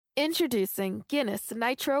Introducing Guinness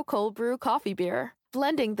Nitro Cold Brew Coffee Beer,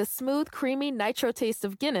 blending the smooth, creamy nitro taste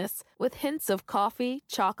of Guinness with hints of coffee,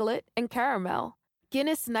 chocolate, and caramel.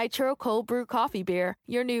 Guinness Nitro Cold Brew Coffee Beer,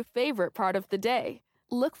 your new favorite part of the day.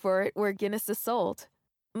 Look for it where Guinness is sold.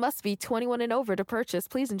 Must be 21 and over to purchase.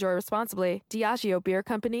 Please enjoy responsibly. Diageo Beer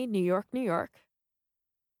Company, New York, New York.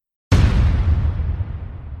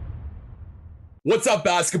 What's up,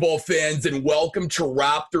 basketball fans, and welcome to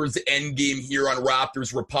Raptors Endgame here on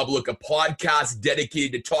Raptors Republic, a podcast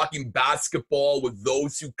dedicated to talking basketball with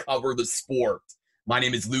those who cover the sport. My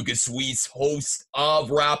name is Lucas Weiss, host of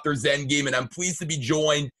Raptors Endgame, and I'm pleased to be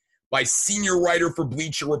joined by senior writer for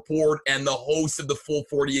Bleacher Report and the host of the Full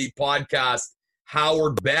 48 podcast,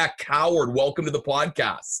 Howard Beck. Howard, welcome to the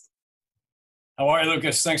podcast. How are you,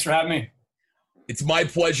 Lucas? Thanks for having me. It's my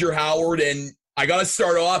pleasure, Howard, and I got to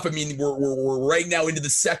start off. I mean, we're right now into the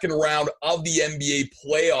second round of the NBA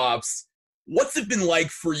playoffs. What's it been like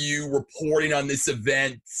for you reporting on this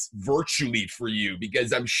event virtually for you?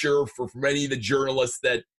 Because I'm sure for many of the journalists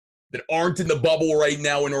that aren't in the bubble right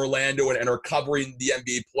now in Orlando and are covering the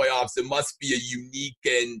NBA playoffs, it must be a unique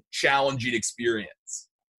and challenging experience.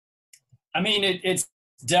 I mean, it's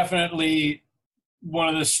definitely one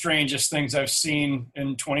of the strangest things I've seen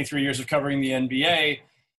in 23 years of covering the NBA.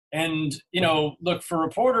 And, you know, look, for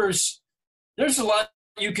reporters, there's a lot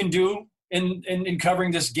you can do in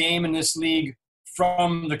covering this game and this league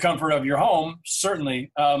from the comfort of your home,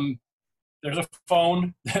 certainly. There's a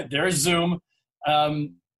phone, there is Zoom,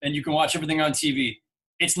 and you can watch everything on TV.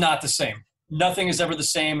 It's not the same. Nothing is ever the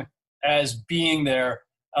same as being there.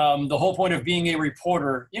 The whole point of being a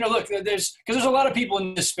reporter, you know, look, there's a lot of people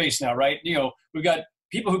in this space now, right? You know, we've got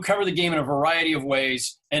people who cover the game in a variety of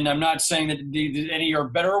ways, and I'm not saying that any are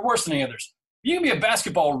better or worse than any others. You can be a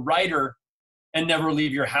basketball writer and never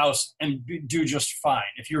leave your house and do just fine.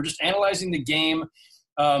 If you're just analyzing the game,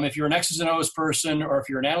 if you're an X's and O's person, or if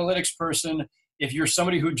you're an analytics person, if you're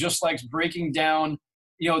somebody who just likes breaking down,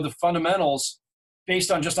 you know, the fundamentals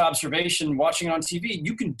based on just observation, watching on TV,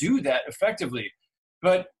 you can do that effectively.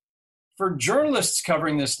 But for journalists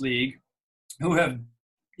covering this league who have,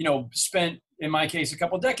 you know, spent, in my case, a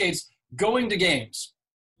couple of decades going to games,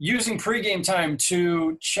 using pregame time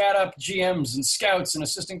to chat up GMs and scouts and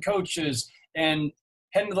assistant coaches and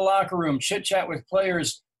heading to the locker room, chit-chat with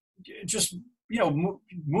players, just, you know,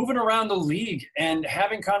 moving around the league and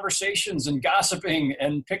having conversations and gossiping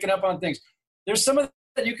and picking up on things. There's some of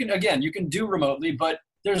that you can do remotely, but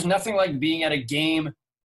there's nothing like being at a game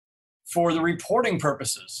for the reporting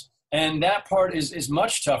purposes. And that part is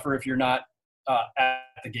much tougher if you're not at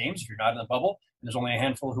the games, if you're not in the bubble, and there's only a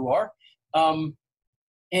handful who are.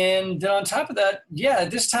 And on top of that, yeah,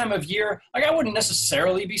 this time of year, like, I wouldn't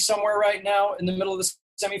necessarily be somewhere right now in the middle of the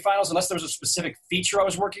semifinals unless there was a specific feature I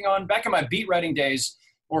was working on. Back in my beat writing days,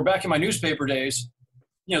 or back in my newspaper days,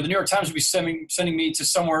 you know, the New York Times would be sending me to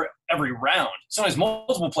somewhere every round, sometimes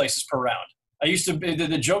multiple places per round. I used to,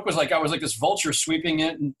 the joke was like I was like this vulture sweeping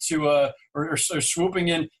into or swooping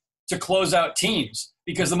in to close out teams,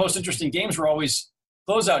 because the most interesting games were always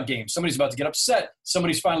closeout games. Somebody's about to get upset.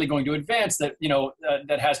 Somebody's finally going to advance that, you know,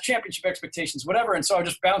 that has championship expectations, whatever. And so I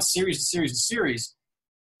just bounced series to series to series.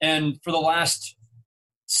 And for the last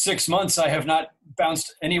 6 months, I have not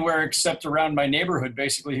bounced anywhere except around my neighborhood,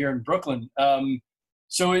 basically here in Brooklyn.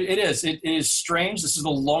 So it is strange. This is the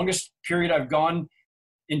longest period I've gone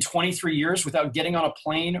in 23 years without getting on a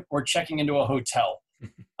plane or checking into a hotel.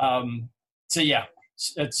 So yeah,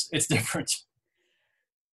 it's different.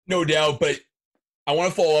 No doubt, but I want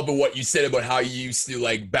to follow up on what you said about how you used to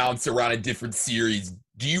like bounce around a different series.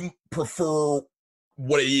 Do you prefer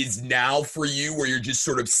what it is now for you, where you're just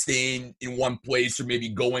sort of staying in one place or maybe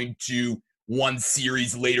going to one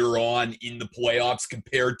series later on in the playoffs,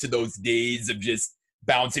 compared to those days of just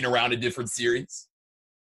bouncing around a different series?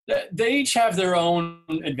 They each have their own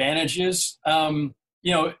advantages.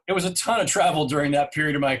 You know, it was a ton of travel during that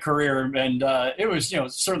period of my career, and it was, you know,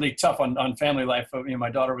 certainly tough on family life. You know, my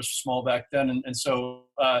daughter was small back then, and so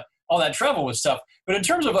all that travel was tough. But in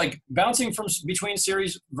terms of like bouncing from between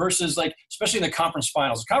series versus like, especially in the conference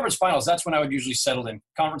finals, that's when I would usually settle in,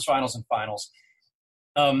 conference finals and finals.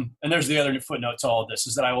 And there's the other footnote to all of this,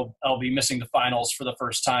 is that I'll be missing the finals for the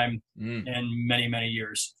first time in many, many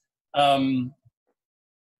years.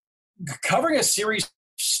 Covering a series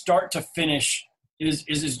start to finish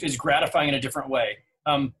is gratifying in a different way.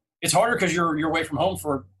 It's harder because you're away from home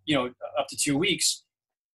for, you know, up to 2 weeks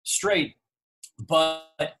straight, but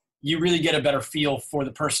you really get a better feel for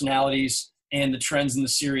the personalities and the trends in the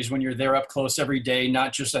series when you're there up close every day,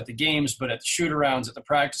 not just at the games, but at the shoot-arounds, at the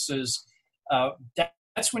practices.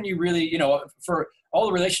 That's when you really, you know, for all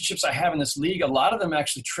the relationships I have in this league, a lot of them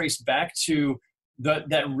actually trace back to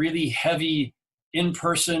that really heavy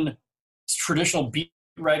in-person traditional beat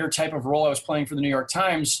writer type of role I was playing for the New York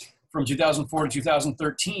Times from 2004 to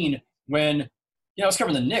 2013 when, I was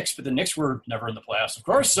covering the Knicks, but the Knicks were never in the playoffs, of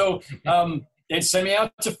course. So they'd send me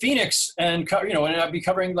out to Phoenix and I'd be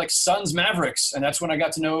covering like Suns Mavericks. And that's when I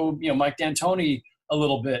got to know, Mike D'Antoni a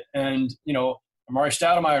little bit and, Amari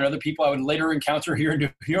Stoudemire and other people I would later encounter here in New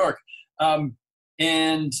York.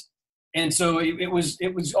 And so it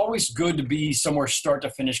was always good to be somewhere start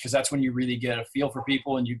to finish because that's when you really get a feel for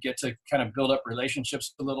people and you get to kind of build up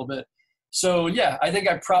relationships a little bit. So, yeah, I think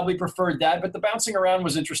I probably preferred that. But the bouncing around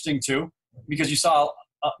was interesting, too, because you saw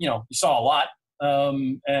a lot.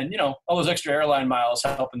 And, all those extra airline miles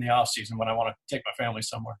help in the off season when I want to take my family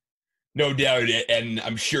somewhere. No doubt, and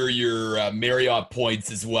I'm sure your Marriott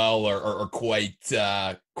points as well are quite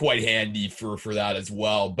handy for that as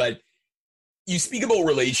well. But you speak about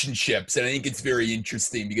relationships, and I think it's very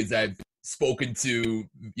interesting because I've spoken to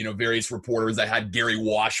various reporters. I had Gary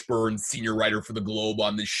Washburn, senior writer for the Globe,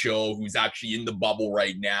 on this show, who's actually in the bubble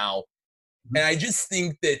right now. And I just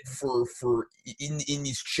think that for in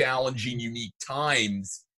these challenging, unique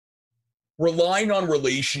times, relying on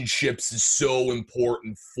relationships is so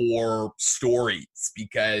important for stories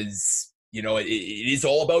because, it is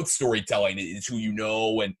all about storytelling. It is who you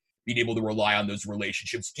know and being able to rely on those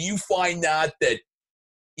relationships. Do you find that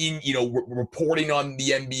in, reporting on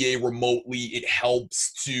the NBA remotely, it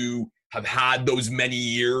helps to have had those many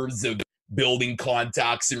years of building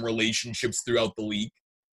contacts and relationships throughout the league?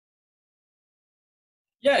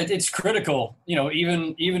 Yeah, it's critical,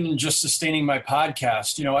 even just sustaining my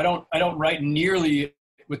podcast. I don't write nearly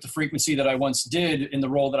with the frequency that I once did in the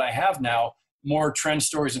role that I have now, more trend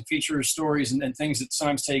stories and feature stories and things that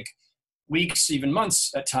sometimes take weeks, even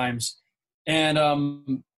months at times. And,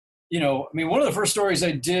 one of the first stories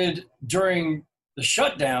I did during the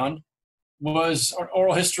shutdown was an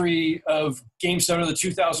oral history of Game 7 of the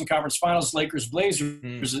 2000 Conference Finals,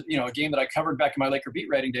 Lakers-Blazers, a game that I covered back in my Laker beat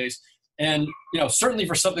writing days. And, certainly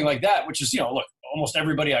for something like that, which is, look, almost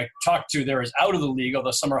everybody I talk to there is out of the league,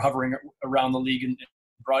 although some are hovering around the league in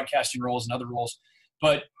broadcasting roles and other roles.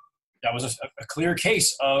 But that was a clear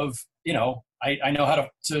case of, I know how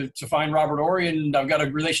to find Robert Horry, and I've got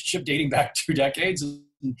a relationship dating back 2 decades.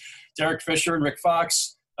 And Derek Fisher and Rick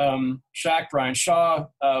Fox, Shaq, Brian Shaw.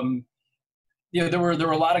 There were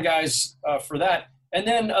a lot of guys for that. And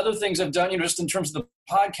then other things I've done, just in terms of the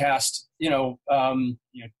podcast,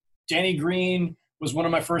 Danny Green was one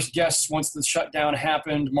of my first guests once the shutdown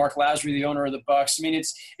happened. Mark Lasry, the owner of the Bucks.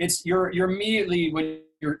 You're immediately, when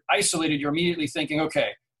you're isolated, you're immediately thinking,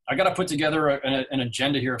 okay, I got to put together an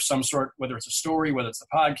agenda here of some sort, whether it's a story, whether it's the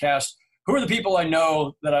podcast. Who are the people I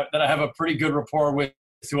know that I have a pretty good rapport with,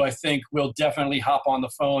 who I think will definitely hop on the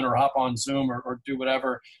phone or hop on Zoom or do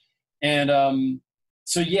whatever. And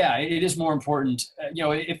so, yeah, it is more important.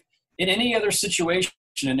 If in any other situation,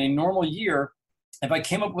 in a normal year, if I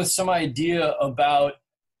came up with some idea about,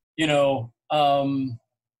 I don't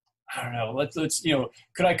know, let's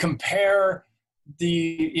could I compare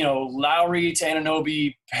the, Lowry to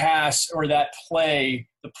Anunoby pass or that play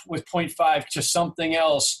with 0.5 to something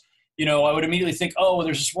else, I would immediately think, oh,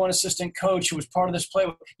 there's this one assistant coach who was part of this play.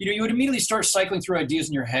 You would immediately start cycling through ideas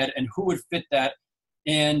in your head and who would fit that.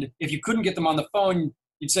 And if you couldn't get them on the phone,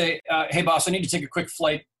 you'd say, hey, boss, I need to take a quick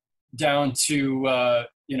flight down to,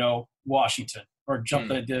 Washington, or jump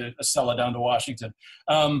the Acela down to Washington.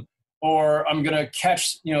 Or I'm going to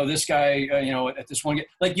catch, this guy, at this one.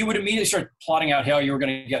 Like, you would immediately start plotting out how you were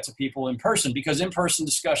going to get to people in person, because in-person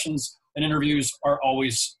discussions and interviews are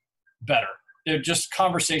always better. They're just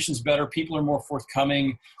conversations better. People are more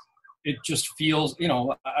forthcoming. It just feels,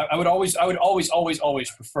 I would always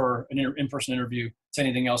prefer an in-person interview to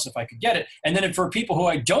anything else if I could get it. And then for people who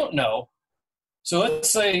I don't know, so let's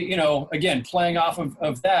say, again, playing off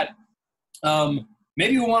of that,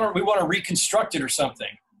 maybe we want to reconstruct it or something.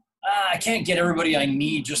 I can't get everybody I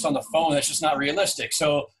need just on the phone. That's just not realistic.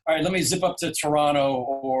 So, all right, let me zip up to Toronto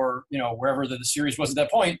or, wherever the series was at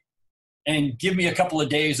that point, and give me a couple of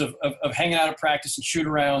days of hanging out at practice and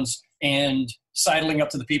shoot-arounds and sidling up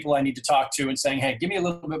to the people I need to talk to and saying, hey, give me a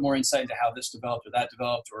little bit more insight into how this developed or that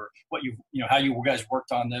developed, or what how you guys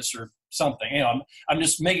worked on this or something. I'm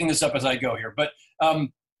just making this up as I go here. But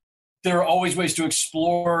there are always ways to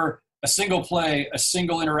explore a single play, a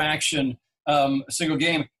single interaction, a single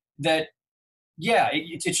game that,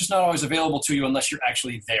 it's just not always available to you unless you're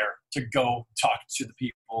actually there to go talk to the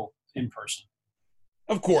people in person.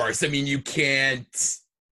 Of course. I mean, you can't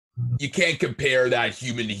compare that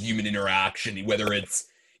human to human interaction, whether it's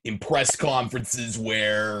in press conferences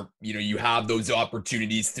where, you have those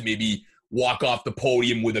opportunities to maybe walk off the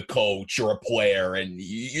podium with a coach or a player, and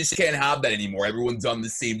you just can't have that anymore. Everyone's on the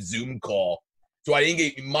same Zoom call. So I think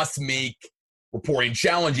it must make reporting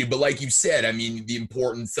challenging. But like you said, I mean, the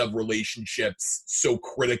importance of relationships so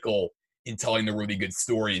critical in telling the really good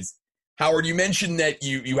stories. Howard, you mentioned that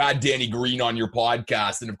you had Danny Green on your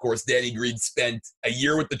podcast, and of course, Danny Green spent a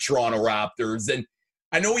year with the Toronto Raptors. And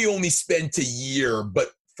I know he only spent a year,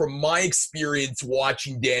 but from my experience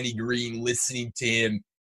watching Danny Green, listening to him,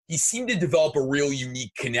 he seemed to develop a real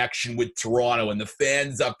unique connection with Toronto, and the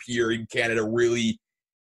fans up here in Canada really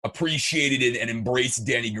appreciated and embraced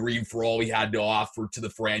Danny Green for all he had to offer to the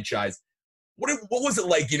franchise. What was it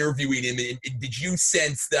like interviewing him? And did you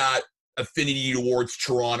sense that affinity towards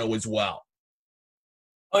Toronto as well?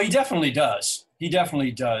 Oh, he definitely does. He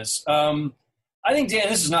definitely does. I think Dan.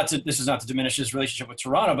 This is not to diminish his relationship with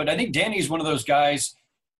Toronto, but I think Danny's one of those guys.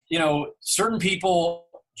 Certain people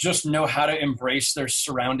just know how to embrace their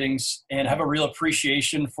surroundings and have a real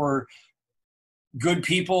appreciation for good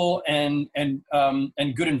people and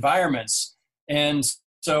good environments. And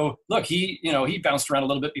so, look, he bounced around a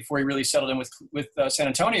little bit before he really settled in with San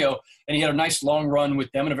Antonio, and he had a nice long run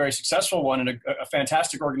with them and a very successful one and a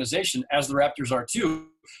fantastic organization, as the Raptors are too.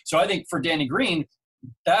 So I think for Danny Green,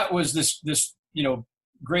 that was this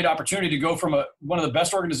great opportunity to go from one of the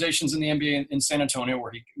best organizations in the NBA in San Antonio,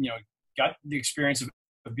 where he got the experience of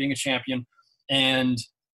being a champion and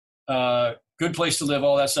good place to live,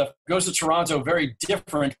 all that stuff. Goes to Toronto, very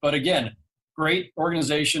different, but again, great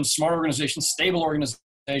organization, smart organization, stable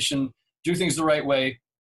organization, do things the right way,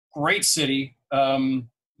 great city.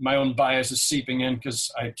 My own bias is seeping in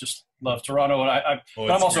because I just love Toronto, and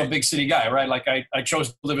but I'm also a big city guy, right? Like I chose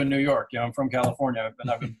to live in New York. I'm from California,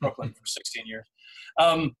 and I've been in Brooklyn for 16 years.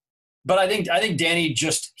 But I think Danny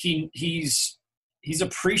just he's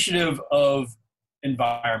appreciative of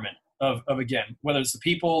environment, of again, whether it's the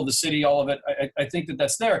people, the city, all of it. I think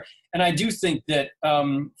that's there, and I do think that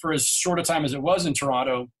for as short a time as it was in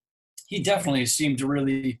Toronto, he definitely seemed to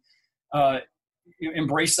really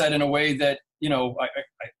embrace that in a way that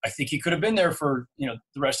I think he could have been there for the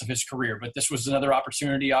rest of his career. But this was another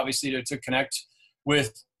opportunity, obviously, to connect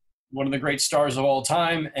with one of the great stars of all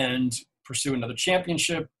time and pursue another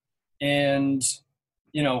championship. And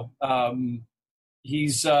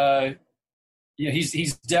he's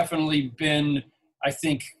definitely been, I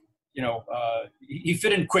think, he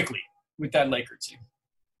fit in quickly with that Laker team.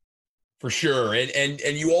 For sure. And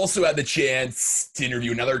you also had the chance to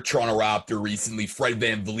interview another Toronto Raptor recently, Fred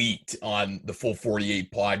VanVleet, on the Full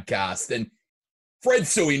 48 podcast. And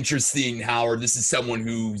Fred's so interesting, Howard. This is someone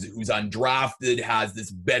who's undrafted, has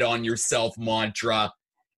this bet on yourself mantra,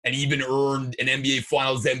 and even earned an NBA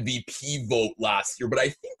Finals MVP vote last year. But I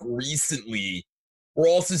think recently we're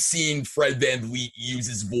also seeing Fred VanVleet use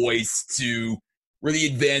his voice to really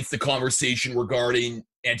advance the conversation regarding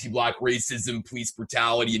anti-Black racism, police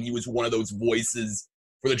brutality, and he was one of those voices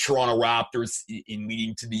for the Toronto Raptors in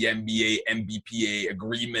leading to the NBA MBPA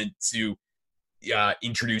agreement to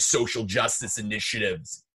introduce social justice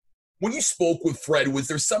initiatives. When you spoke with Fred, was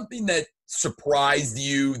there something that surprised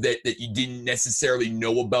you that you didn't necessarily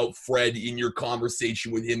know about Fred in your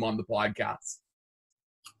conversation with him on the podcast?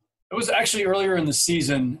 It was actually earlier in the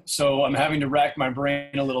season, so I'm having to rack my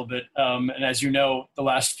brain a little bit. And as you know, the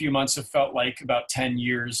last few months have felt like about 10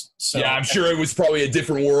 years. So yeah, I'm sure it was probably a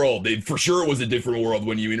different world. For sure it was a different world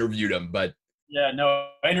when you interviewed him. But yeah, no,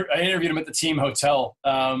 I interviewed him at the team hotel.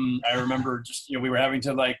 I remember just, we were having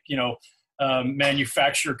to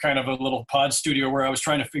manufacture kind of a little pod studio where I was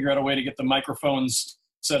trying to figure out a way to get the microphones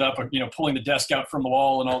set up, pulling the desk out from the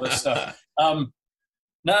wall and all this stuff. No,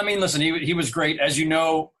 I mean, listen, he was great. As you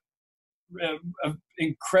know, an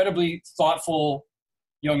incredibly thoughtful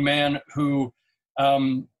young man who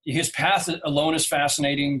his path alone is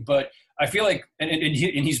fascinating, but I feel like, and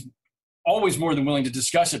he's always more than willing to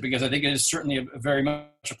discuss it, because I think it is certainly a very much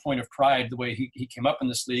a point of pride, the way he came up in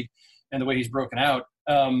this league and the way he's broken out.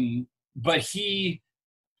 But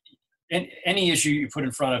any issue you put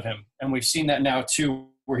in front of him, and we've seen that now too,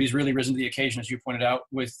 where he's really risen to the occasion, as you pointed out,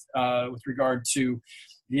 with regard to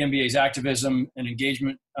the NBA's activism and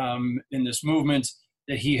engagement in this movement,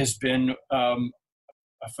 that he has been a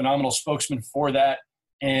phenomenal spokesman for that.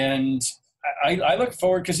 And I look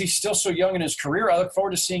forward, because he's still so young in his career, I look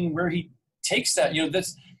forward to seeing where he takes that.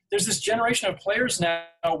 There's this generation of players now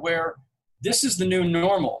where this is the new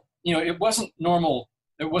normal. It wasn't normal.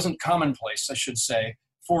 It wasn't commonplace, I should say,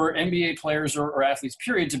 for NBA players or athletes,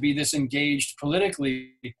 period, to be this engaged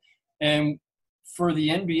politically. And for the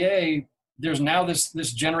NBA, there's now this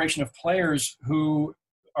generation of players who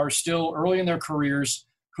are still early in their careers,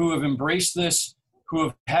 who have embraced this, who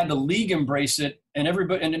have had the league embrace it, and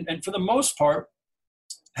everybody, and for the most part,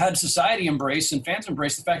 had society embrace and fans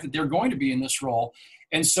embrace the fact that they're going to be in this role.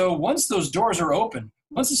 And so once those doors are open,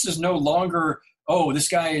 once this is no longer, oh, this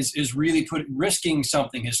guy is really risking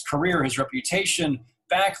something, his career, his reputation,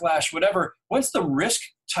 backlash, whatever. Once the risk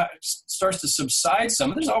starts to subside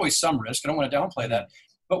some, there's always some risk. I don't want to downplay that.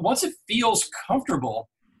 But once it feels comfortable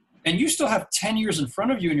and you still have 10 years in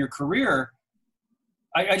front of you in your career,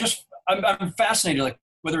 I'm fascinated, like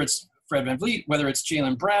whether it's Fred VanVleet, whether it's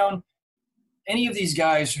Jaylen Brown, any of these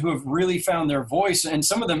guys who have really found their voice, and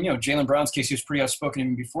some of them, Jaylen Brown's case, he was pretty outspoken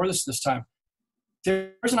even before this time.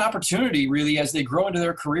 There's an opportunity really as they grow into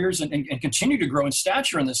their careers and continue to grow in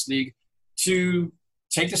stature in this league to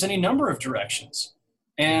take this any number of directions.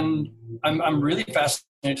 And I'm really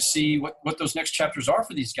fascinated to see what those next chapters are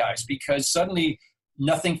for these guys, because suddenly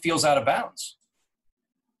nothing feels out of bounds.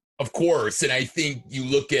 Of course. And I think you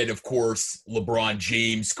look at, of course, LeBron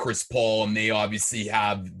James, Chris Paul, and they obviously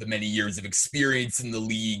have the many years of experience in the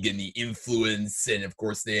league and the influence. And of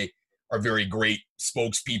course, they are very great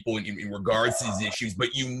spokespeople in regards to these issues.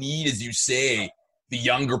 But you need, as you say, the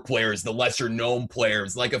younger players, the lesser known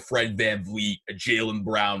players like a Fred VanVleet, a Jaylen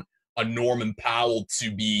Brown, a Norman Powell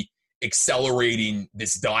to be accelerating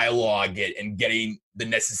this dialogue and getting the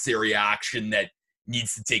necessary action that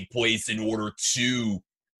needs to take place in order to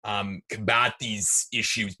combat these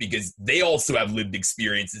issues, because they also have lived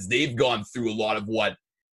experiences. They've gone through a lot of what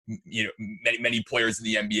many players in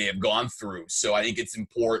the NBA have gone through. So I think it's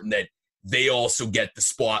important that they also get the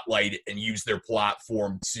spotlight and use their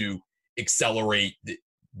platform to accelerate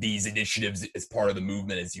these initiatives as part of the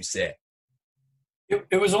movement, as you say.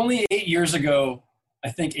 It was only 8 years ago, I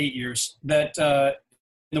think 8 years, that in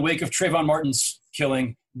the wake of Trayvon Martin's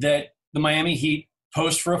killing, that the Miami Heat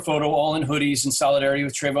posed for a photo all in hoodies in solidarity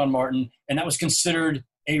with Trayvon Martin, and that was considered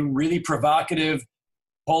a really provocative,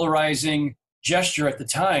 polarizing gesture at the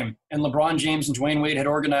time. And LeBron James and Dwayne Wade had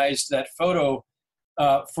organized that photo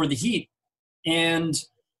for the Heat, and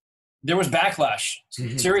there was backlash,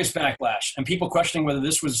 serious backlash, and people questioning whether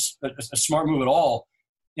this was a smart move at all.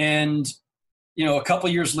 And a couple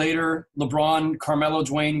years later, LeBron, Carmelo,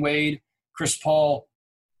 Dwayne Wade, Chris Paul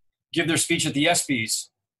give their speech at the ESPYs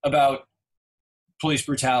about police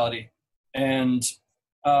brutality. And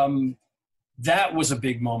that was a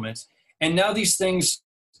big moment. And now these things,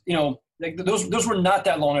 those were not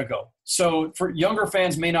that long ago. So for younger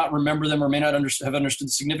fans may not remember them or may not have understood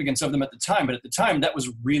the significance of them at the time. But at the time, that was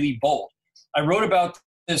really bold. I wrote about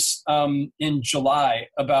this in July,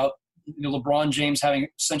 about LeBron James having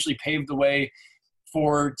essentially paved the way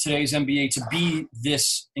for today's NBA to be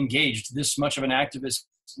this engaged, this much of an activist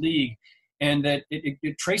league. And that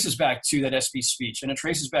it traces back to that SB speech, and it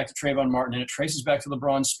traces back to Trayvon Martin, and it traces back to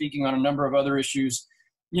LeBron speaking on a number of other issues.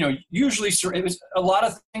 Usually it was a lot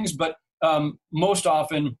of things, but most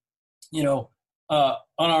often,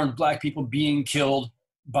 unarmed Black people being killed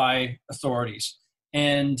by authorities.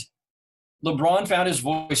 And LeBron found his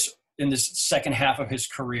voice in this second half of his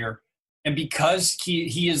career. And because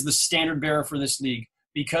he is the standard bearer for this league,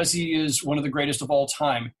 because he is one of the greatest of all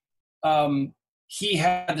time, he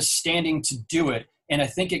had the standing to do it. And I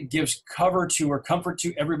think it gives cover to or comfort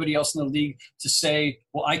to everybody else in the league to say,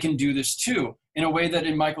 well, I can do this too, in a way that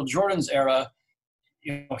in Michael Jordan's era,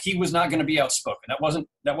 he was not going to be outspoken. That wasn't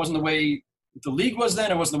the way the league was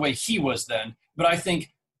then. It wasn't the way he was then. But I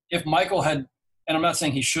think if Michael had, and I'm not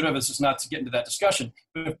saying he should have, this is not to get into that discussion,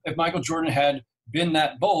 but if Michael Jordan had been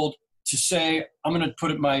that bold to say, I'm going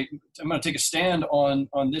to take a stand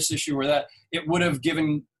on this issue or that, it would have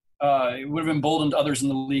emboldened others in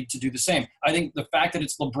the league to do the same. I think the fact that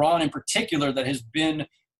it's LeBron in particular that has been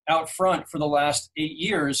out front for the last 8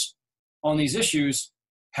 years on these issues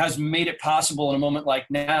has made it possible in a moment like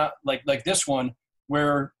now, like this one,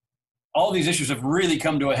 where all these issues have really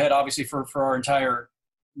come to a head, obviously for our entire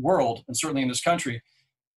world and certainly in this country,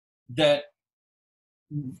 that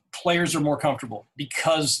players are more comfortable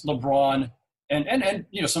because LeBron and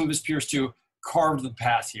some of his peers too carved the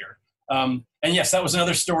path here. And yes, that was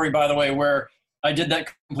another story, by the way, where I did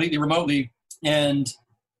that completely remotely, and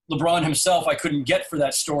LeBron himself I couldn't get for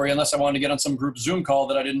that story unless I wanted to get on some group Zoom call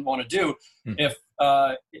that I didn't want to do. If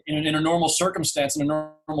in a normal circumstance, in a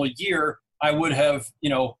normal year, I would have,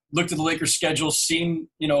 looked at the Lakers' schedule, seen,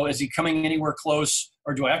 is he coming anywhere close,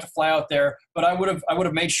 or do I have to fly out there? But I would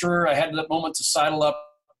have made sure I had that moment to sidle up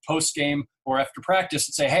post game or after practice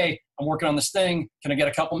and say, hey, I'm working on this thing. Can I get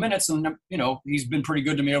a couple minutes? And, he's been pretty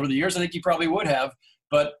good to me over the years. I think he probably would have.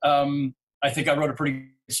 But I think I wrote a pretty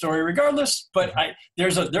good story regardless. But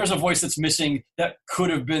there's a voice that's missing that could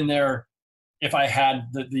have been there if I had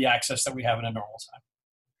the access that we have in a normal time.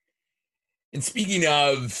 And speaking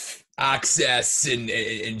of access and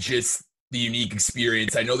just the unique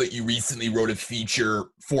experience, I know that you recently wrote a feature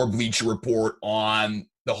for Bleacher Report on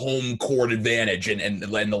the home court advantage and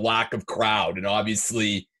the lack of crowd. And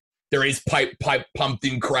obviously there is pipe pumped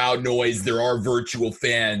in crowd noise. There are virtual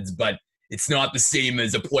fans, but it's not the same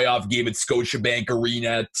as a playoff game at Scotiabank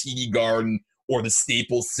Arena, TD Garden, or the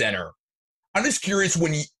Staples Center. I'm just curious,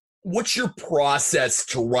 what's your process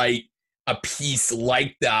to write a piece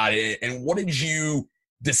like that, and what did you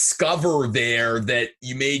discover there that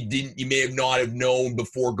you may have not have known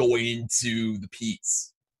before going into the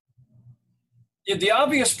piece? Yeah, the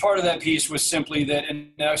obvious part of that piece was simply that,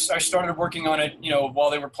 and I started working on it,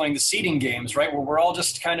 while they were playing the seeding games, right, where we're all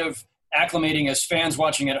just kind of acclimating as fans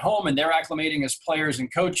watching at home, and they're acclimating as players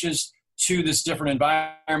and coaches to this different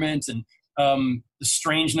environment, and the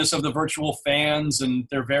strangeness of the virtual fans and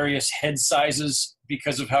their various head sizes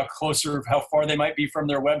because of how close or how far they might be from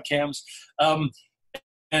their webcams,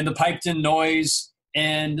 and the piped-in noise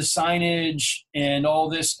and the signage and all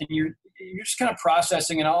this, and you're just kind of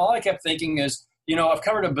processing. And all I kept thinking is, I've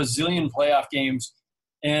covered a bazillion playoff games,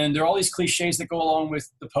 and there are all these cliches that go along with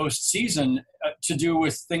the postseason to do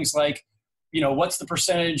with things like, what's the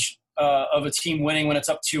percentage of a team winning when it's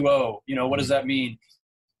up 2-0? What does that mean?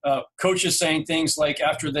 Coaches saying things like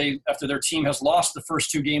after their team has lost the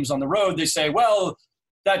first two games on the road, they say, well,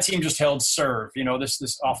 that team just held serve,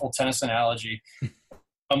 this awful tennis analogy,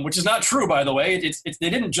 which is not true, by the way. They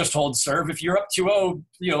didn't just hold serve. If you're up 2-0,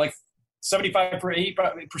 like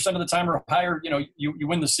 75% of the time or higher, you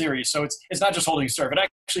win the series. So it's not just holding serve. It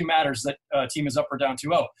actually matters that a team is up or down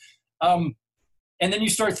 2-0. And then you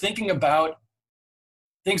start thinking about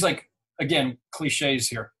things like, again, cliches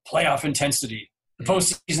here, playoff intensity. The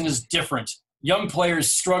postseason is different. Young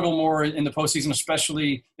players struggle more in the postseason,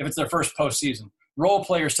 especially if it's their first postseason. Role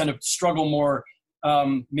players tend to struggle more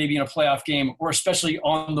maybe in a playoff game, or especially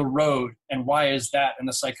on the road. And why is that? And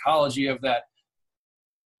the psychology of that.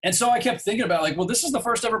 And so I kept thinking about, this is the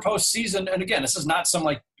first ever postseason. And again, this is not some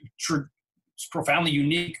profoundly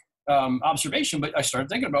unique observation, but I started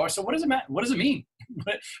thinking about it. So what does it mean? What does it mean?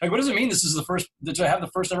 What does it mean this is to have the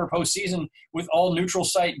first ever postseason with all neutral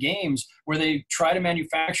site games where they try to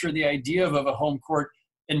manufacture the idea of a home court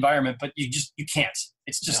environment, but you can't.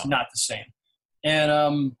 It's just not the same.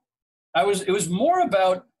 And it was more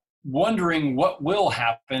about wondering what will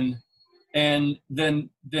happen and then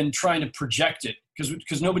trying to project it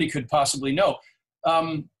because nobody could possibly know.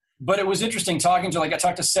 But it was interesting talking to, I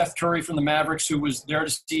talked to Seth Curry from the Mavericks, who was there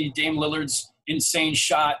to see Dame Lillard's insane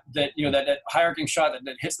shot that high-arcing shot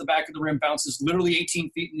that hits the back of the rim, bounces literally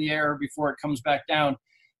 18 feet in the air before it comes back down.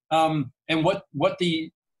 And what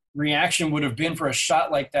the reaction would have been for a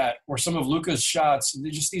shot like that, or some of Luka's shots,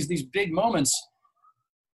 just these big moments.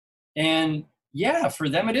 And yeah, for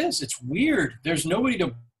them it is. It's weird. There's nobody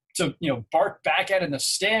to bark back at in the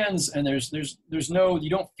stands, and there's no,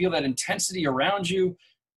 you don't feel that intensity around you.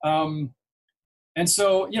 And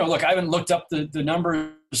so, look, I haven't looked up the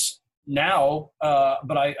numbers now,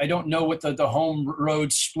 but I don't know what the home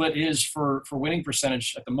road split is for winning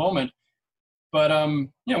percentage at the moment. But,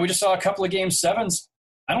 we just saw a couple of game sevens.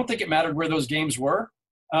 I don't think it mattered where those games were.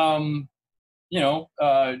 It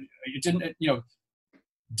didn't,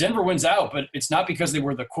 Denver wins out, but it's not because they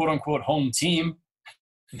were the quote unquote home team,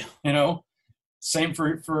 Same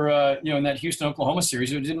for in that Houston-Oklahoma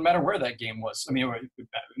series. It didn't matter where that game was. I mean, it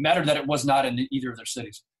mattered that it was not in either of their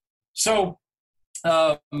cities. So,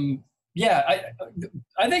 I think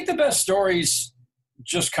the best stories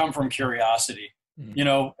just come from curiosity,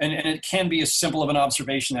 and it can be as simple of an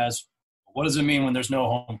observation as, what does it mean when there's no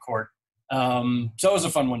home court? So it was a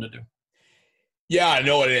fun one to do. Yeah, I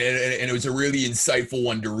know, and it was a really insightful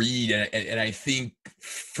one to read, and I think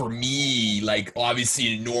for me,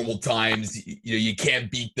 obviously in normal times, you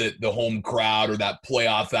can't beat the home crowd or that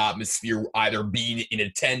playoff atmosphere, either being in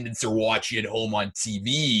attendance or watching at home on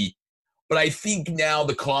TV. But I think now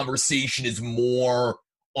the conversation is more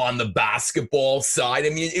on the basketball side. I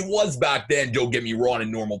mean, it was back then, don't get me wrong,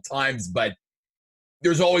 in normal times, but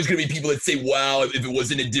there's always going to be people that say, well, if it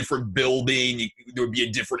was in a different building, there would be a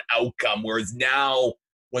different outcome. Whereas now,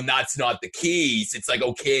 when that's not the case, it's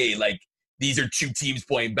okay, these are two teams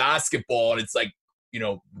playing basketball, and it's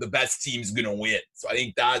the best team's going to win. So I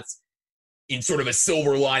think that's, in sort of a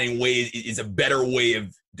silver lining way, is a better way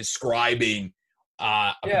of describing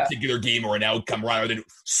a particular game or an outcome, rather than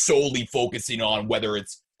solely focusing on whether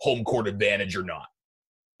it's home court advantage or not.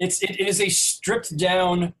 It is a stripped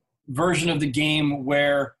down version of the game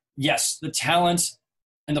where, yes, the talent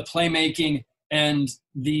and the playmaking and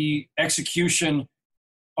the execution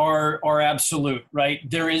are absolute, right?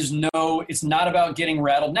 It's not about getting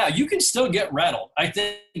rattled. Now, you can still get rattled. I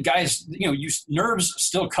think, guys, nerves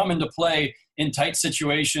still come into play in tight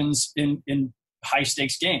situations in high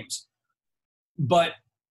stakes games. But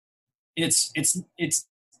it's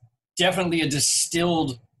definitely a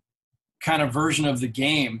distilled kind of version of the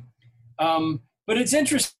game. But it's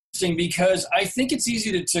interesting because I think it's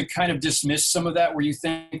easy to kind of dismiss some of that, where you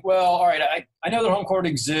think, well, all right, I know that home court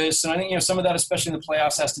exists. And I think, some of that, especially in the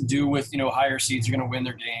playoffs, has to do with, higher seeds are going to win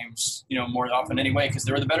their games, more often anyway, because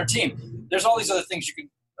they're the better team. There's all these other things you can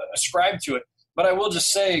ascribe to it. But I will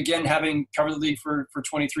just say, again, having covered the league for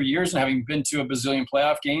 23 years and having been to a bazillion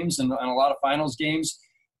playoff games and a lot of finals games,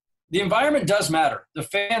 the environment does matter. The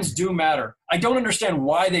fans do matter. I don't understand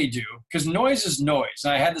why they do, because noise is noise.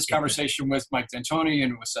 And I had this conversation with Mike D'Antoni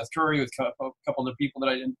and with Seth Curry, with a couple of people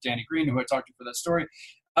Danny Green, who I talked to for that story.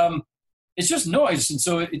 It's just noise. And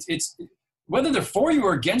so it's whether they're for you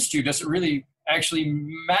or against you doesn't really actually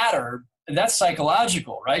matter. That's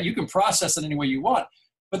psychological, right? You can process it any way you want.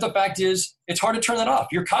 But the fact is, it's hard to turn that off.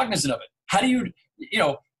 You're cognizant of it. How do you,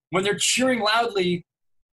 when they're cheering loudly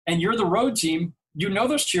and you're the road team,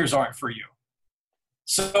 those cheers aren't for you.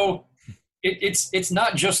 So it's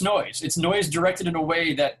not just noise. It's noise directed in a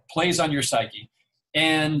way that plays on your psyche.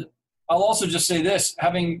 And I'll also just say this,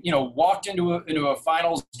 having, walked into a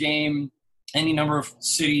finals game, any number of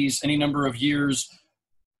cities, any number of years,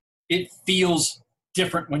 it feels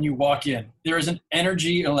different when you walk in. There is an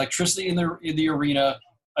energy, an electricity in the arena,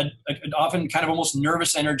 an often kind of almost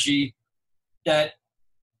nervous energy that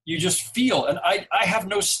you just feel. And I have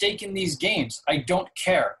no stake in these games. I don't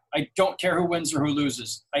care. I don't care who wins or who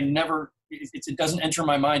loses. It doesn't enter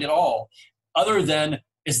my mind at all, other than,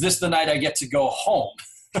 is this the night I get to go home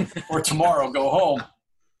or tomorrow go home?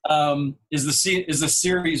 Is the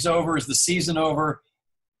series over? Is the season over?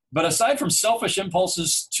 But aside from selfish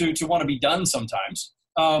impulses to want to be done sometimes,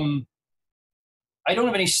 I don't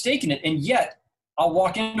have any stake in it. And yet I'll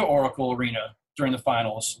walk into Oracle Arena during the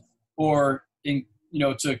finals, or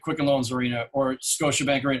to Quicken Loans Arena or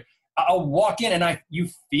Scotiabank Arena. I'll walk in and you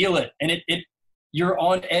feel it, and you're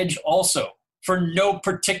on edge also for no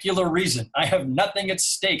particular reason. I have nothing at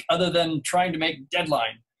stake other than trying to make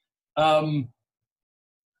deadline.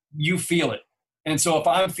 You feel it. And so if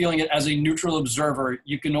I'm feeling it as a neutral observer,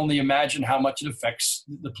 you can only imagine how much it affects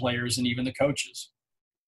the players and even the coaches.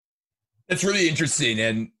 That's really interesting.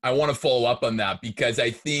 And I want to follow up on that, because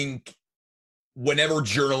I think whenever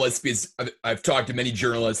journalists, because I've talked to many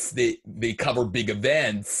journalists, they cover big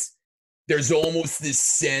events, there's almost this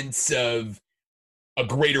sense of a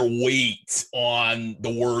greater weight on the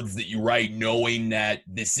words that you write, knowing that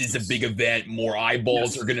this is a big event, more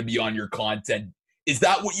eyeballs are going to be on your content. Is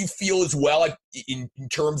that what you feel as well, like in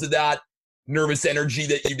terms of that nervous energy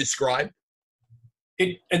that you described?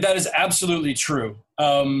 That is absolutely true.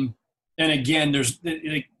 And again,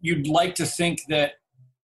 you'd like to think that,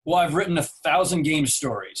 well, I've written 1,000 game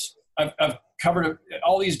stories. I've covered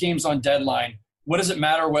all these games on deadline. What does it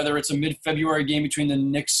matter whether it's a mid-February game between the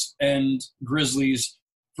Knicks and Grizzlies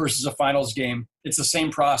versus a finals game? It's the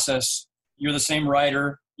same process. You're the same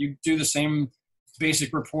writer. You do the same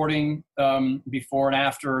basic reporting before and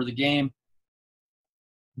after the game.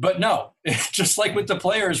 But no, just like with the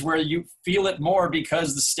players, where you feel it more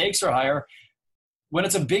because the stakes are higher. When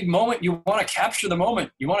it's a big moment, you want to capture the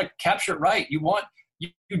moment. You want to capture it right. You want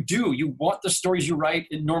the stories you write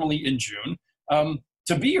normally in June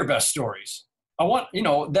to be your best stories. I want,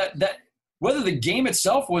 that whether the game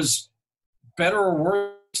itself was better or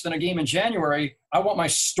worse than a game in January, I want my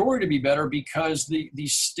story to be better because the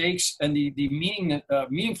stakes and the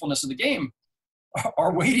meaningfulness of the game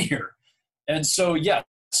are weightier. And so, yes,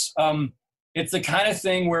 it's the kind of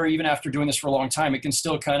thing where even after doing this for a long time, it can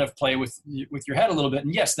still kind of play with your head a little bit.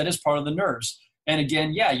 And yes, that is part of the nerves. And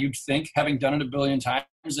again, yeah, you'd think, having done it a billion times,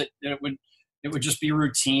 that it would just be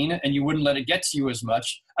routine and you wouldn't let it get to you as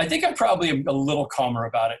much. I think I probably am a little calmer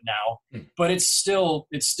about it now, but it still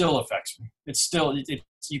affects me.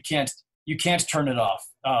 You can't turn it off.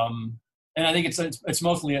 And I think it's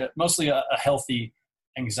mostly a healthy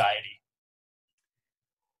anxiety.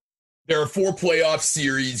 There are 4 playoff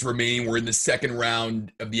series remaining. We're in the second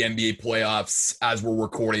round of the NBA playoffs as we're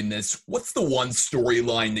recording this. What's the one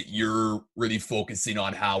storyline that you're really focusing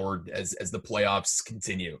on, Howard, as the playoffs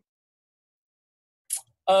continue?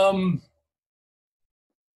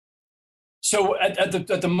 So at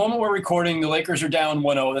the moment we're recording, the Lakers are down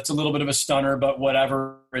 1-0. That's a little bit of a stunner, but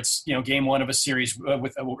whatever. It's, game one of a series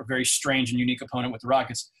with a very strange and unique opponent with the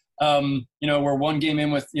Rockets. We're one game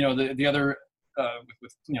in with, the other,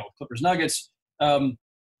 with Clippers Nuggets.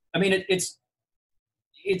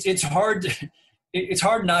 It's hard. it's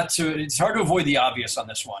hard to avoid the obvious on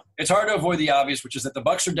this one. It's hard to avoid the obvious, which is that the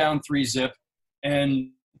Bucks are down 3-0,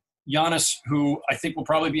 and Giannis, who I think will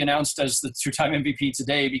probably be announced as the two-time MVP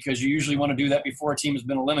today, because you usually want to do that before a team has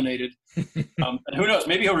been eliminated. And who knows?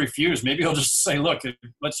 Maybe he'll refuse. Maybe he'll just say, look,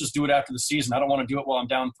 let's just do it after the season. I don't want to do it while I'm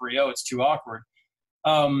down 3-0. It's too awkward.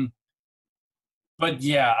 But,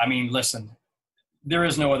 yeah, I mean, listen, there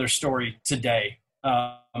is no other story today.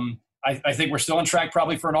 I think we're still on track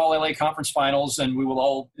probably for an all-LA conference finals, and we will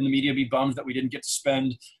all in the media be bummed that we didn't get to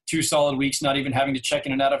spend 2 solid weeks not even having to check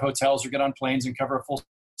in and out of hotels or get on planes and cover a full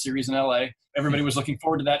series in LA. Everybody was looking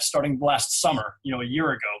forward to that starting last summer, a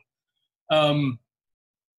year ago.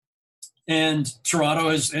 And Toronto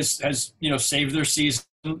has saved their season,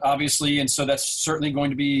 obviously, and so that's certainly going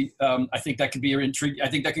to be. I think that could be an intrigue. I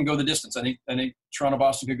think that can go the distance. I think Toronto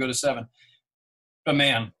Boston could go to 7. But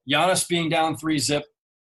man, Giannis being down 3-0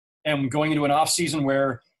 and going into an offseason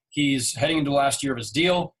where he's heading into the last year of his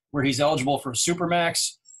deal, where he's eligible for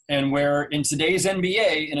Supermax, and where in today's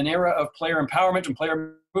NBA, in an era of player empowerment and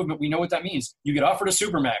player movement, we know what that means. You get offered a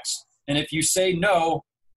Supermax, and if you say no,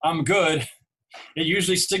 I'm good, it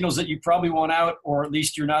usually signals that you probably want out, or at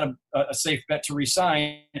least you're not a safe bet to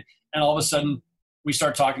re-sign, and all of a sudden we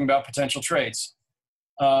start talking about potential trades.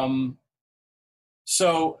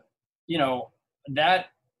 That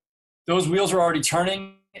those wheels are already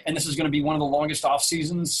turning, and this is going to be one of the longest off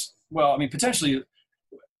seasons. Well, I mean, potentially,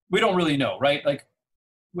 we don't really know, right? Like,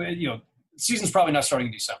 season's probably not starting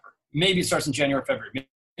in December. Maybe it starts in January or February. Maybe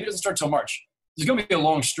it doesn't start till March. There's going to be a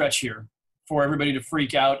long stretch here for everybody to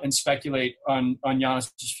freak out and speculate on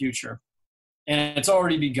Giannis' future. And it's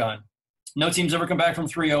already begun. No team's ever come back from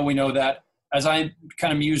 3-0. We know that. As I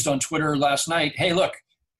kind of mused on Twitter last night, hey, look,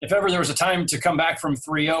 if ever there was a time to come back from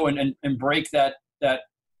 3-0 and break that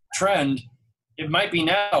trend, it might be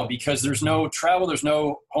now, because there's no travel, there's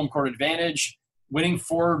no home court advantage. Winning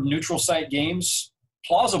 4 neutral site games,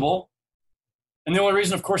 plausible. And the only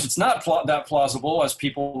reason, of course, it's not that plausible, as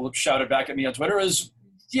people have shouted back at me on Twitter, is,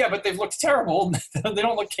 yeah, but they've looked terrible. They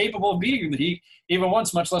don't look capable of beating the Heat even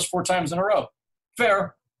once, much less 4 times in a row.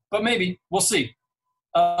 Fair, but maybe. We'll see.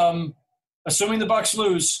 Assuming the Bucks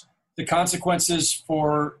lose, the consequences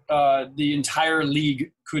for the entire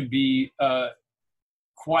league could be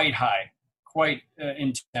quite high, quite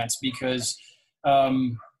intense, because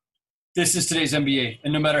this is today's NBA.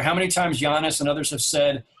 And no matter how many times Giannis and others have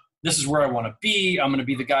said, this is where I want to be, I'm going to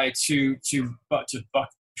be the guy to buck the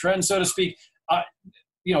trend, so to speak.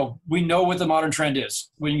 We know what the modern trend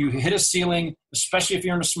is. When you hit a ceiling, especially if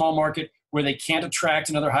you're in a small market where they can't attract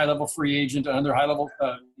another high-level free agent, another high-level,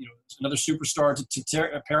 another superstar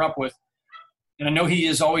to pair up with. And I know he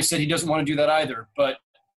has always said he doesn't want to do that either, but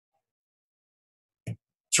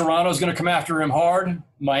Toronto's going to come after him hard.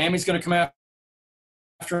 Miami's going to come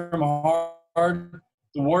after him hard.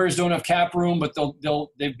 The Warriors don't have cap room, but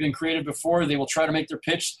they've been creative before. They will try to make their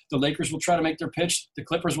pitch. The Lakers will try to make their pitch. The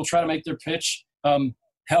Clippers will try to make their pitch.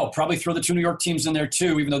 Hell, probably throw the 2 New York teams in there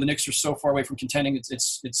too, even though the Knicks are so far away from contending. It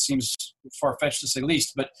seems far-fetched to say the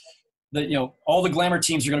least. But all the glamour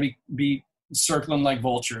teams are going to be circling like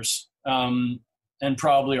vultures, and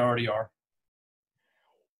probably already are.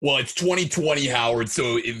 Well, it's 2020, Howard,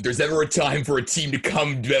 so if there's ever a time for a team to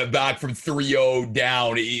come back from 3-0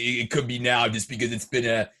 down, it could be now, just because it's been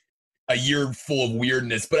a year full of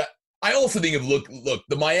weirdness. But I also think look,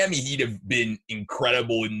 the Miami Heat have been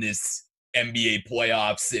incredible in this NBA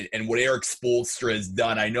playoffs, and what Eric Spoelstra has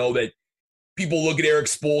done. I know that people look at Eric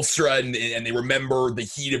Spoelstra and they remember the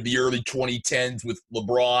Heat of the early 2010s with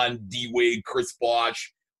LeBron, D-Wade, Chris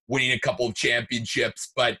Bosh winning a couple of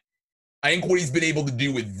championships, but I think what he's been able to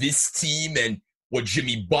do with this team, and what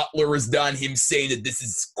Jimmy Butler has done, him saying that this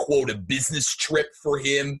is, quote, a business trip for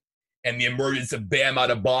him, and the emergence of Bam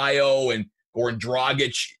Adebayo and Goran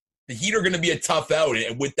Dragic, the Heat are going to be a tough out.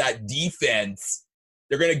 And with that defense,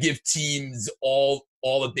 they're going to give teams all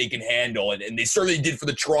that they can handle. And they certainly did for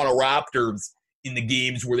the Toronto Raptors in the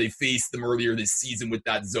games where they faced them earlier this season with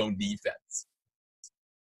that zone defense.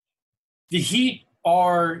 The Heat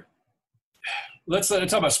are... Let's talk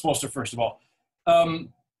about Spoelstra first of all.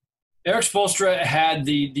 Eric Spoelstra had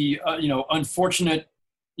the unfortunate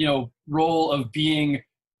role of being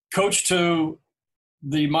coach to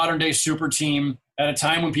the modern day super team at a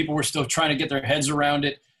time when people were still trying to get their heads around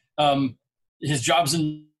it. His job's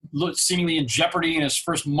seemingly in jeopardy in his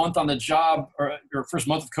first month on the job, or first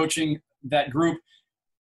month of coaching that group,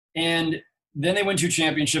 and then they win 2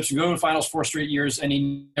 championships and go to the finals 4 straight years, and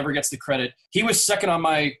he never gets the credit. He was second on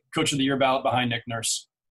my Coach of the Year ballot behind Nick Nurse.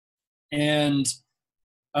 And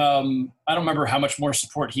I don't remember how much more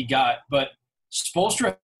support he got, but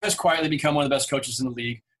Spoelstra has quietly become one of the best coaches in the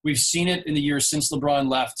league. We've seen it in the years since LeBron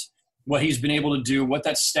left, what he's been able to do, what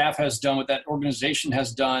that staff has done, what that organization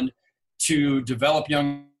has done to develop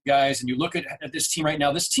young guys. And you look at this team right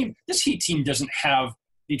now, this Heat team doesn't have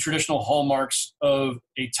the traditional hallmarks of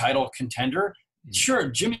a title contender. Sure,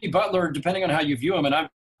 Jimmy Butler, depending on how you view him, and I've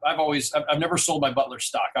never sold my Butler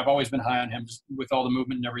stock. I've always been high on him just with all the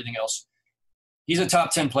movement and everything else. He's a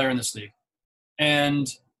top 10 player in this league.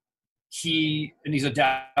 And he's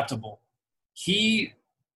adaptable. So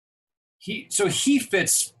he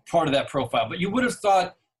fits part of that profile. But you would have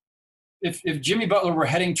thought if Jimmy Butler were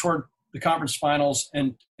heading toward the conference finals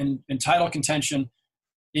and title contention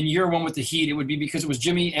in year one with the Heat, it would be because it was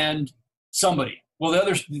Jimmy and somebody. Well,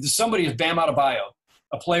 the somebody is Bam Adebayo,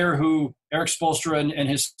 a player who Eric Spoelstra and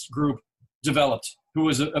his group developed, who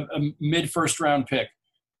was a mid-first round pick,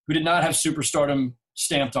 who did not have superstardom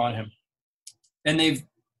stamped on him. And they've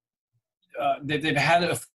had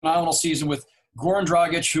a phenomenal season with Goran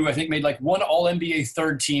Dragic, who I think made like one All-NBA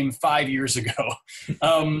third team 5 years ago.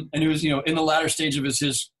 And he was, in the latter stage of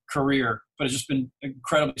his career, but it's just been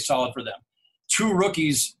incredibly solid for them. Two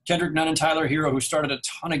rookies, Kendrick Nunn and Tyler Hero, who started a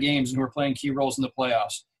ton of games and who were playing key roles in the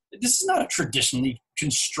playoffs. This is not a traditionally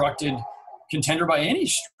constructed contender by any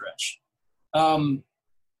stretch.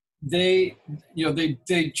 They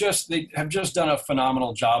have just done a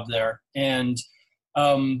phenomenal job there. And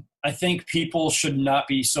I think people should not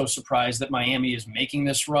be so surprised that Miami is making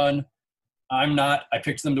this run. I'm not. I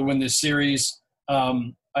picked them to win this series.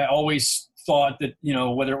 I always thought that,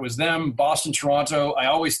 whether it was them, Boston, Toronto, I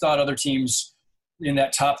always thought other teams in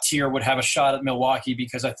that top tier would have a shot at Milwaukee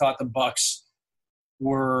because I thought the Bucks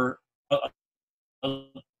were a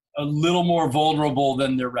little more vulnerable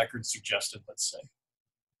than their record suggested, let's say.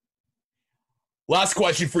 Last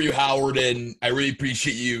question for you, Howard, and I really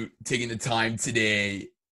appreciate you taking the time today.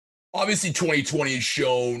 Obviously, 2020 has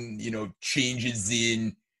shown, changes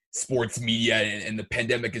in sports media, and the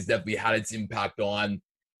pandemic has definitely had its impact on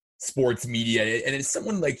sports media. And as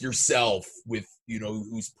someone like yourself with,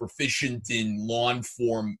 who's proficient in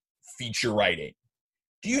long-form feature writing,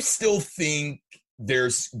 do you still think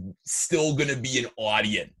there's still going to be an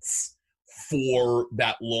audience for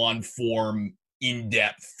that long-form,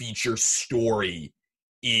 in-depth feature story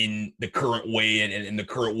in the current way and in the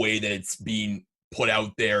current way that it's being put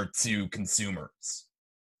out there to consumers?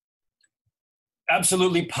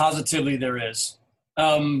 Absolutely, positively there is.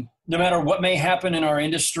 No matter what may happen in our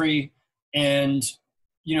industry and,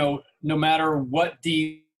 no matter what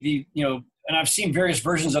and I've seen various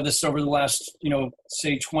versions of this over the last,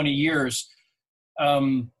 say 20 years.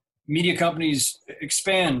 Media companies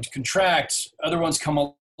expand, contract, other ones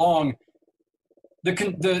come along.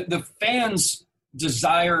 The fans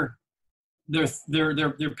desire their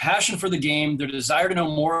passion for the game, their desire to know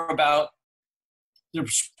more about their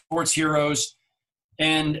sports heroes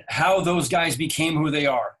and how those guys became who they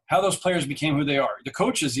are, how those players became who they are, the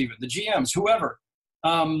coaches even, the GMs, whoever,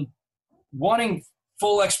 wanting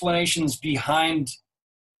full explanations behind,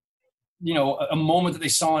 a moment that they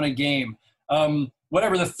saw in a game.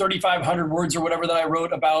 Whatever the 3,500 words or whatever that I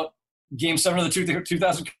wrote about Game 7 of the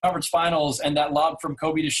 2000 Conference Finals and that lob from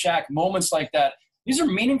Kobe to Shaq, moments like that, these are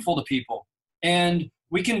meaningful to people. And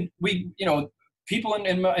people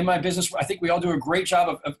in my business, I think we all do a great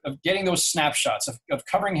job of getting those snapshots, of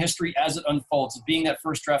covering history as it unfolds, of being that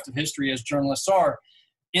first draft of history as journalists are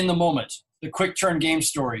in the moment, the quick turn game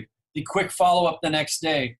story, the quick follow-up the next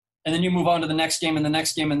day, and then you move on to the next game and the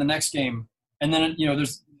next game and the next game. And then,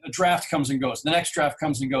 there's a draft comes and goes. The next draft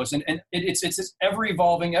comes and goes. And it's ever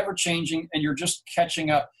evolving, ever changing, and you're just catching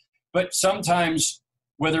up. But sometimes,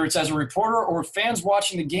 whether it's as a reporter or fans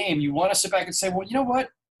watching the game, you want to sit back and say, well, you know what?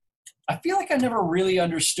 I feel like I never really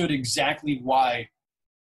understood exactly why,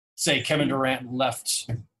 say, Kevin Durant left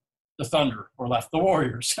the Thunder or left the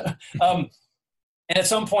Warriors. And at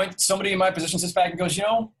some point, somebody in my position sits back and goes,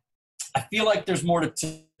 I feel like there's more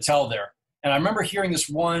to tell there. And I remember hearing this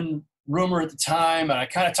one rumor at the time, and I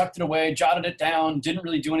kind of tucked it away, jotted it down, didn't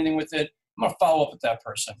really do anything with it. I'm going to follow up with that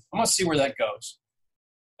person. I'm going to see where that goes.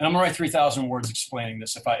 And I'm going to write 3,000 words explaining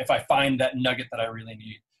this if I find that nugget that I really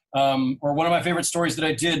need. Or one of my favorite stories that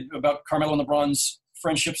I did about Carmelo and LeBron's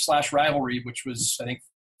friendship/rivalry, which was, I think,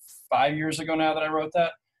 5 years ago now that I wrote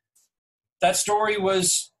that. That story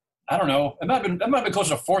was, I don't know, it might have been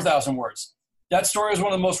closer to 4,000 words. That story was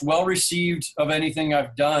one of the most well-received of anything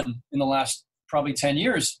I've done in the last probably 10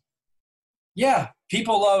 years. Yeah,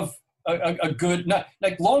 people love a good, not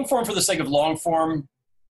like long form for the sake of long form,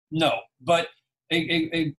 no, but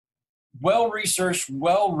a well-researched,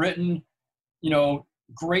 well-written,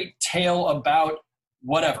 great tale about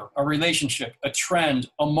whatever, a relationship, a trend,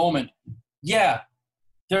 a moment. Yeah,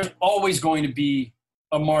 there's always going to be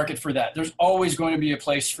a market for that. There's always going to be a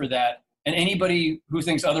place for that. And anybody who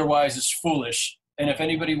thinks otherwise is foolish. And if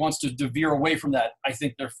anybody wants to veer away from that, I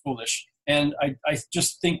think they're foolish. And I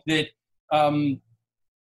just think that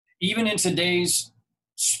even in today's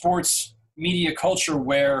sports media culture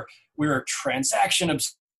where we're transaction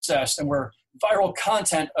obsessed and we're viral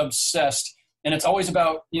content obsessed, and it's always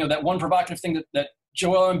about, that one provocative thing that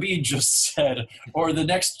Joel Embiid just said, or the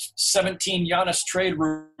next 17 Giannis trade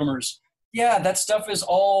rumors. Yeah, that stuff is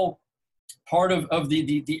all part of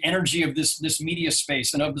the energy of this media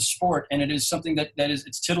space and of the sport, and it is something that is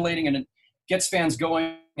it's titillating, and it gets fans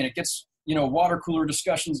going, and it gets water cooler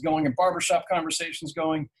discussions going and barbershop conversations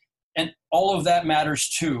going, and all of that matters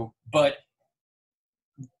too. But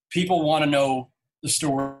people want to know the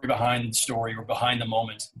story behind the story or behind the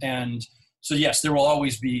moment, and so yes, there will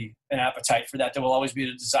always be an appetite for that. There will always be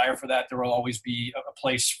a desire for that. There will always be a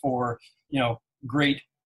place for great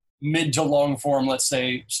mid to long form, let's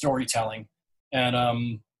say, storytelling. And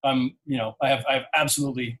I have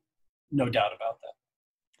absolutely no doubt about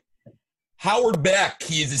that. Howard Beck,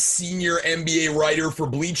 he is a senior NBA writer for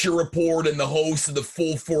Bleacher Report and the host of the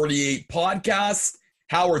Full 48 podcast.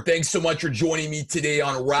 Howard, thanks so much for joining me today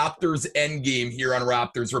on Raptors Endgame here on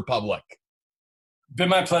Raptors Republic. Been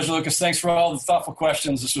my pleasure, Lucas. Thanks for all the thoughtful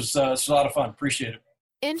questions. This was a lot of fun. Appreciate it.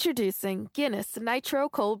 Introducing Guinness Nitro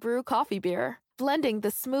Cold Brew Coffee Beer. Blending the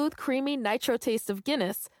smooth, creamy nitro taste of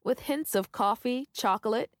Guinness with hints of coffee,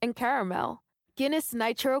 chocolate, and caramel. Guinness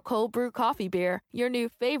Nitro Cold Brew Coffee Beer, your new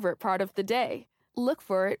favorite part of the day. Look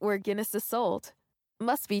for it where Guinness is sold.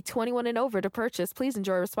 Must be 21 and over to purchase. Please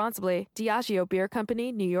enjoy responsibly. Diageo Beer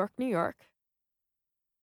Company, New York, New York.